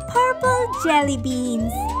all the purple jelly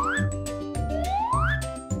beans.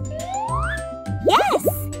 Yes,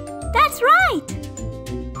 that's right.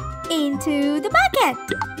 Into the bucket.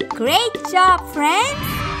 Great job, friends.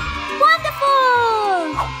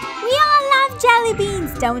 Wonderful! We all love jelly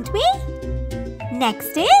beans, don't we?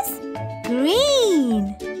 Next is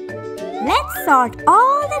green. Let's sort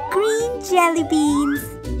all the green jelly beans.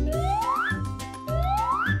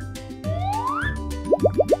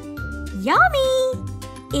 Yummy!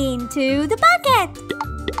 Into the bucket.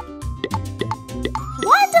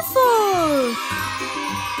 Wonderful!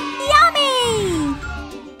 Yummy!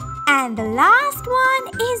 And the last one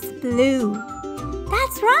is blue.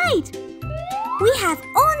 That's right! We have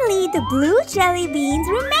only the blue jelly beans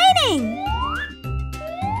remaining.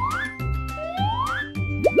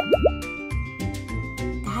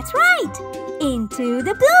 That's right! Into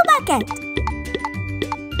the blue bucket.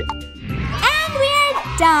 And we're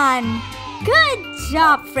done! Good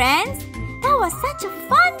job, friends! That was such a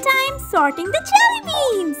fun time sorting the jelly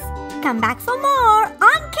beans! Come back for more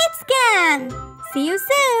on KidsCamp! See you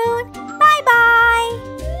soon! Bye-bye!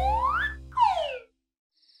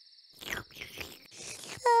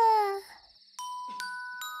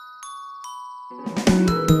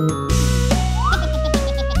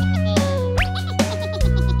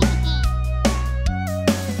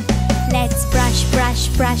 Let's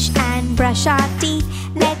brush and brush our teeth.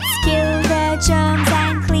 Let's kill the germs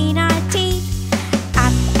and clean our teeth.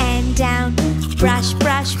 Up and down, brush,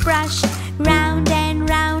 round and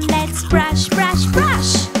round. Let's brush.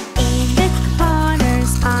 In the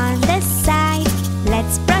corners on the side,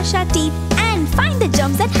 let's brush our teeth and find the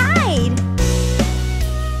germs that hide.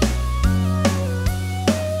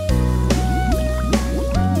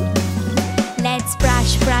 Let's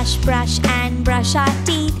brush and brush our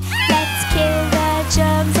teeth. Let's kill the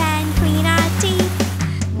germs and clean our teeth.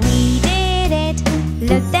 We did it,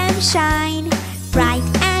 look them shine, bright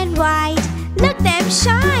and white, look them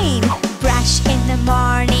shine. Brush in the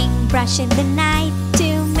morning, brush in the night,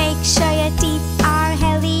 to make sure your teeth are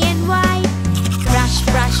healthy and white.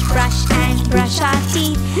 Brush and brush our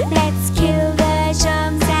teeth. Let's kill the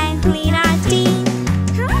germs and clean our teeth.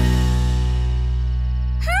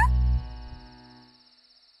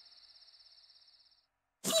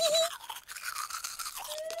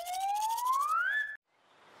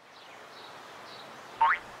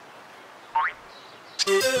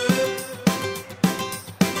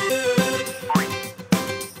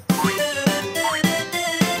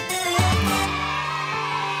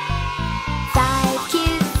 Five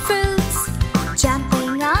cute fruits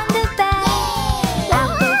jumping on the bed.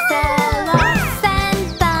 Apple fell off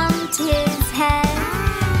and bumped his head.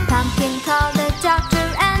 Pumpkin called the doctor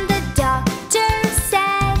and the doctor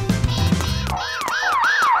said,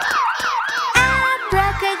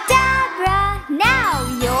 Abracadabra, now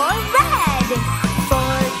you're red.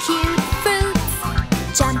 Four cute fruits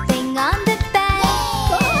jumping on the bed.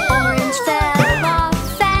 Orange fell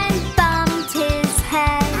off and bumped his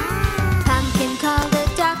head. Pumpkin called the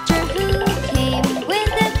doctor who came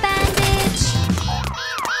with a bandage.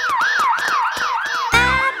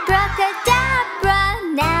 Abracadabra,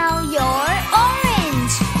 now you're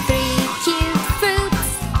orange. Three cute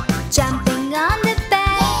fruits jumping on the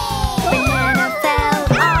bed. Banana fell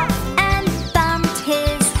off and bumped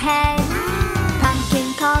his head. Pumpkin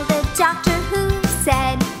called the doctor who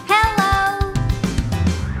said, hello.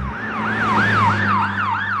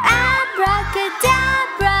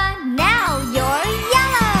 Abracadabra, now you're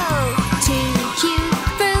yellow. Two cute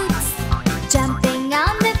fruits jumping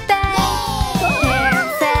on the bed. Hair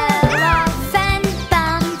fell off and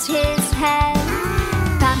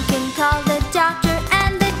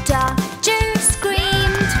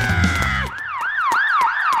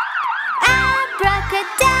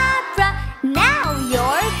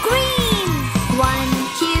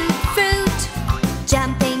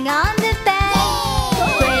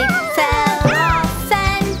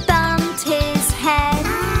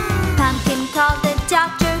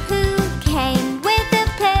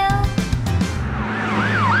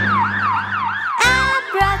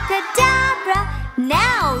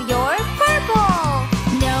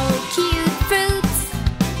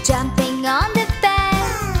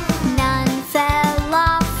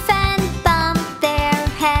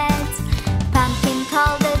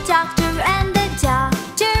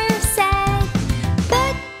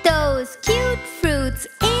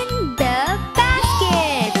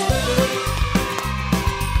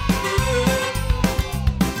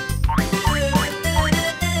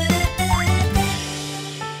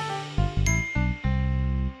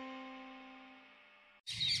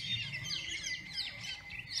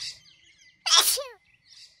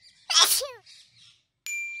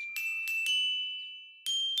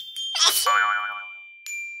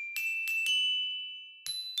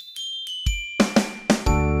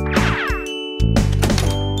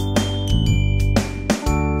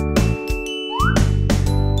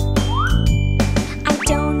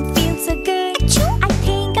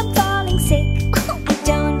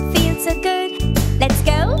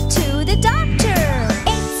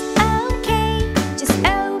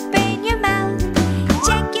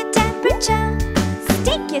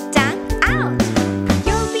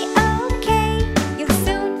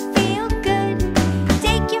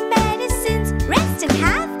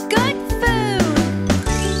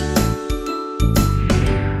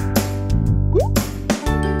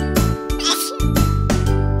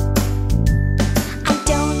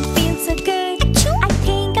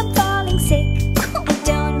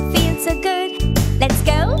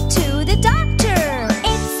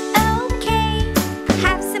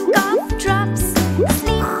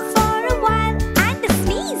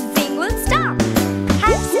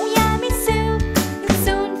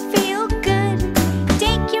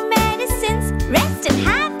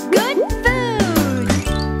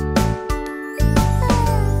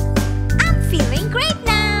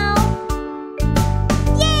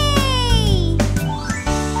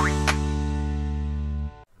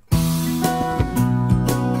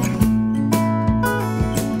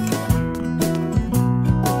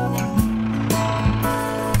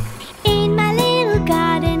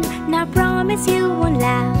promise you won't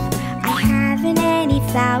laugh. I haven't any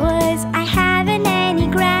flowers, I haven't any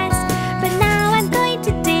grass, but now I'm going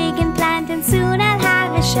to dig and plant and soon I'll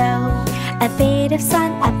have a show. A bit of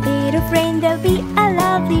sun, a bit of rain, there'll be a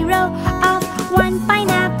lovely row of 1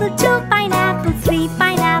 pineapple, 2 pineapples, 3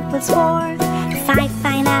 pineapples, 4, 5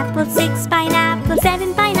 pineapples, 6 pineapples,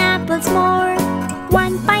 7 pineapples more.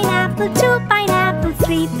 1 pineapple, 2 pineapples,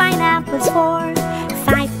 3 pineapples, 4,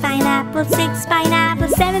 5 pineapples, 6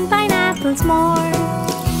 pineapples, 7 pineapples more.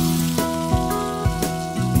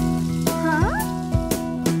 Huh?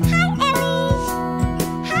 Hi Elly!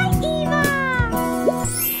 Hi Eva!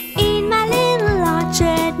 In my little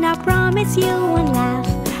orchard, now promise you won't laugh.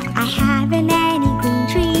 I haven't any green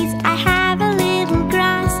trees, I have a little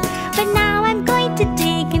grass, but now I'm going to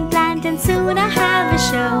dig and plant and soon I'll have a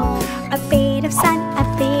show. A bit of sun, a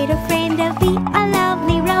bit of rain, there'll be a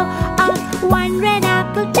lovely row of 1 red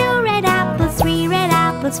apple, 2 red apples, 3 red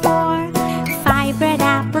apples, 4, 5 red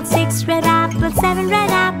apples, 6 red apples, 7 red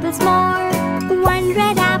apples more. 1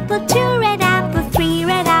 red apple, 2 red apples, 3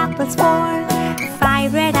 red apples, 4,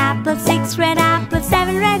 5 red apples, 6 red apples,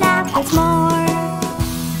 7 red apples more.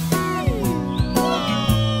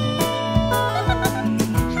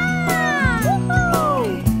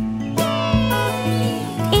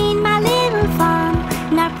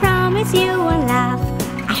 You won't laugh.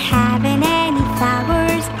 I haven't any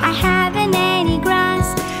flowers, I haven't any grass,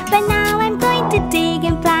 but now I'm going to dig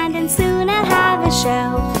and plant and soon I'll have a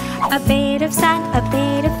show. A bit of sun, a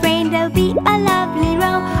bit of rain, there'll be a lovely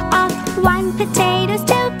row of 1 potatoes,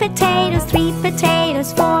 2 potatoes, 3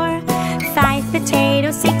 potatoes, 4, 5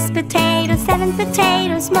 potatoes, 6 potatoes, 7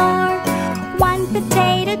 potatoes more. 1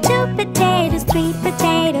 potato, 2 potatoes, 3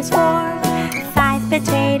 potatoes, 4, 5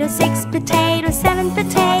 potatoes, 6 potatoes, 7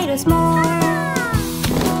 potatoes more.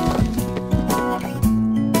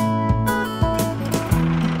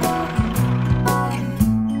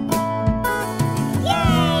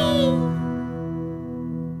 Yay!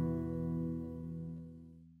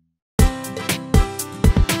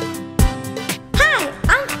 Hi,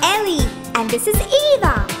 I'm Elly and this is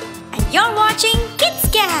Eva and you're watching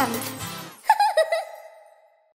KidsCamp.